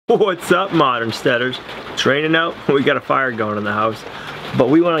What's up, Modern Steaders? It's raining out, we got a fire going in the house, but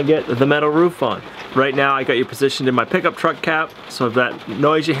we want to get the metal roof on. Right now I got you positioned in my pickup truck cap, so if that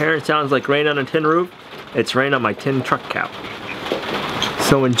noise you hear sounds like rain on a tin roof, it's rain on my tin truck cap.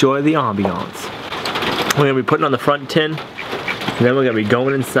 So enjoy the ambiance. We're going to be putting on the front tin, and then we're going to be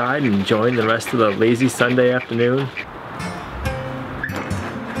going inside and enjoying the rest of the lazy Sunday afternoon.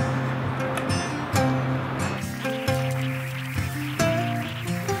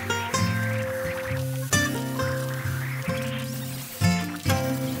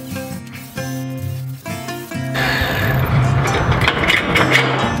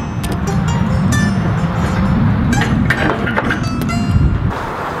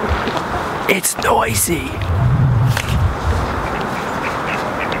 It's noisy.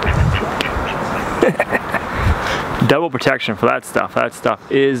 Double protection for that stuff. That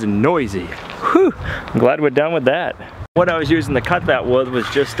stuff is noisy. Whew. I'm glad we're done with that. What I was using to cut that wood was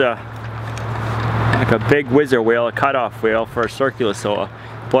just like a big whizzer wheel, a cutoff wheel for a circular saw.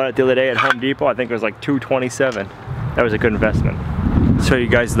 Bought it the other day at Home Depot. I think it was like $2.27. That was a good investment. Show you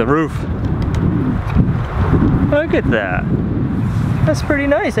guys the roof. Look at that. That's pretty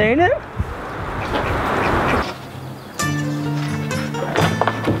nice, ain't it?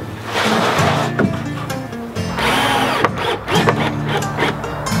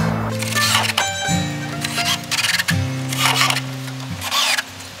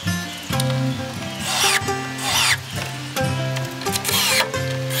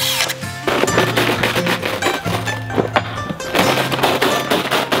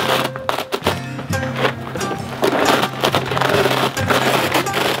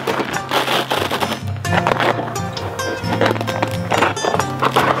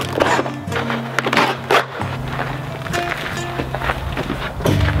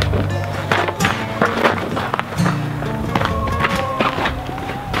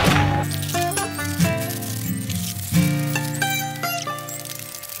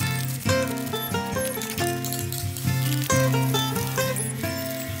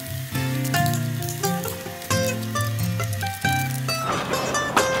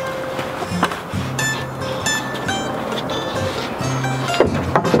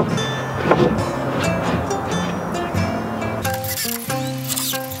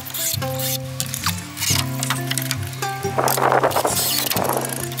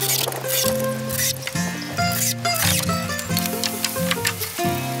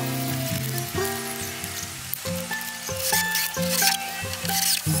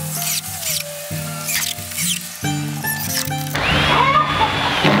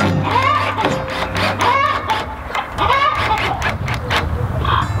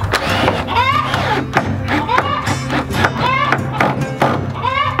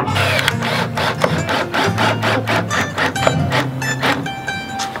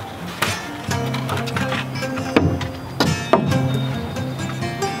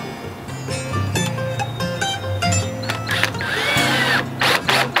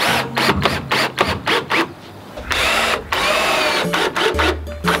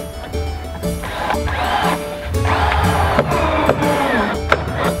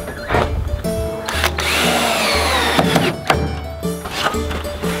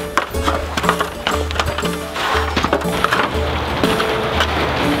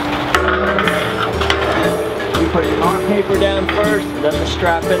 Put your tar paper down first, and then the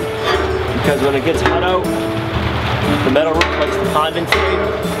strapping, because when it gets hot out, the metal roof likes to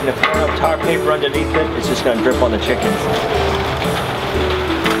condensate, and if you don't have tar paper underneath it, it's just going to drip on the chickens.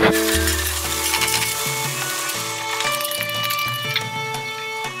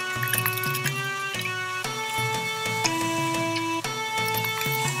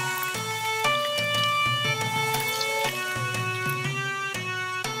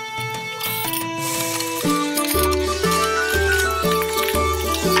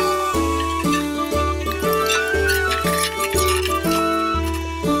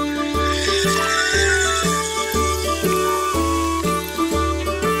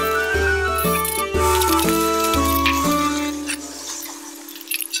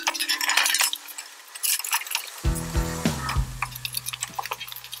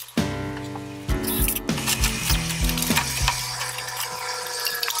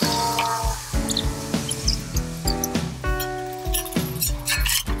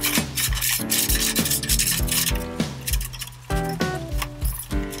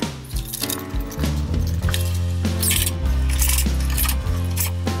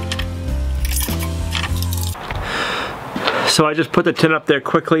 So I just put the tin up there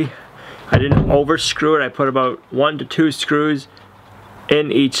quickly. I didn't over screw it. I put about 1 to 2 screws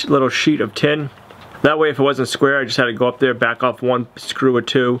in each little sheet of tin. That way if it wasn't square, I just had to go up there, back off one screw or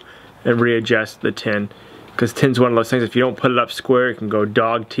two, and readjust the tin. Because tin's one of those things, if you don't put it up square, it can go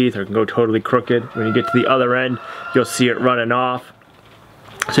dog teeth or it can go totally crooked. When you get to the other end, you'll see it running off.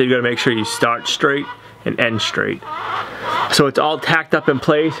 So you gotta make sure you start straight and end straight. So it's all tacked up in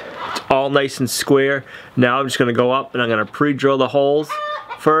place. It's all nice and square. Now I'm just gonna go up and I'm gonna pre-drill the holes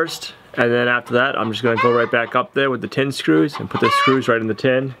first. And then after that, I'm just gonna go right back up there with the tin screws and put the screws right in the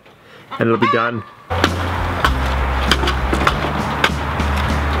tin. And it'll be done.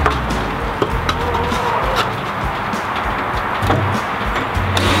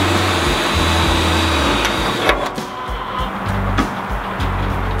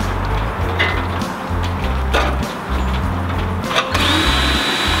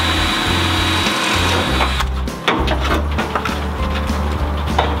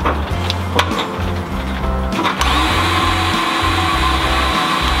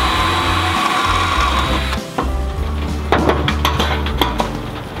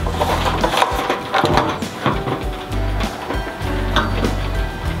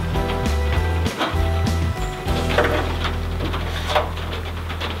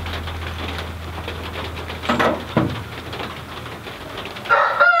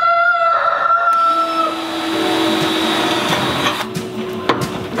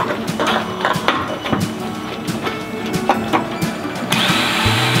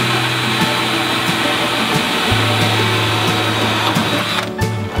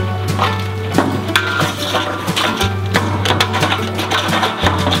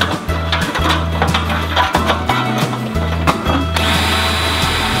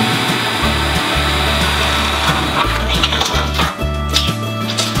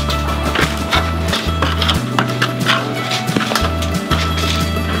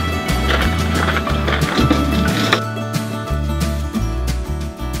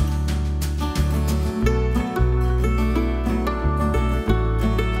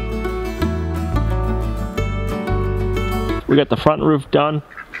 We got the front roof done,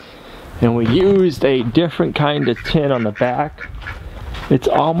 and we used a different kind of tin on the back. It's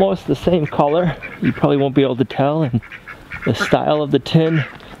almost the same color. You probably won't be able to tell, and the style of the tin,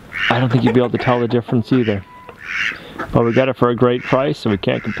 I don't think you'll be able to tell the difference either. But we got it for a great price, so we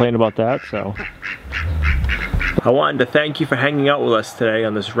can't complain about that. So I wanted to thank you for hanging out with us today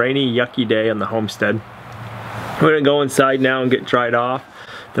on this rainy, yucky day on the homestead. We're gonna go inside now and get dried off.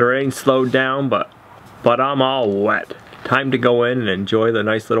 The rain slowed down, but I'm all wet. Time to go in and enjoy the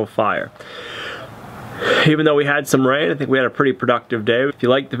nice little fire. Even though we had some rain, I think we had a pretty productive day. If you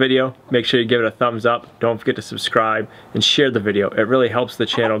liked the video, make sure you give it a thumbs up. Don't forget to subscribe and share the video. It really helps the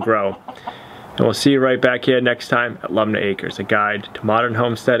channel grow. And we'll see you right back here next time at Lumnah Acres, a guide to modern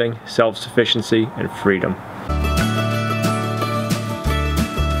homesteading, self-sufficiency, and freedom.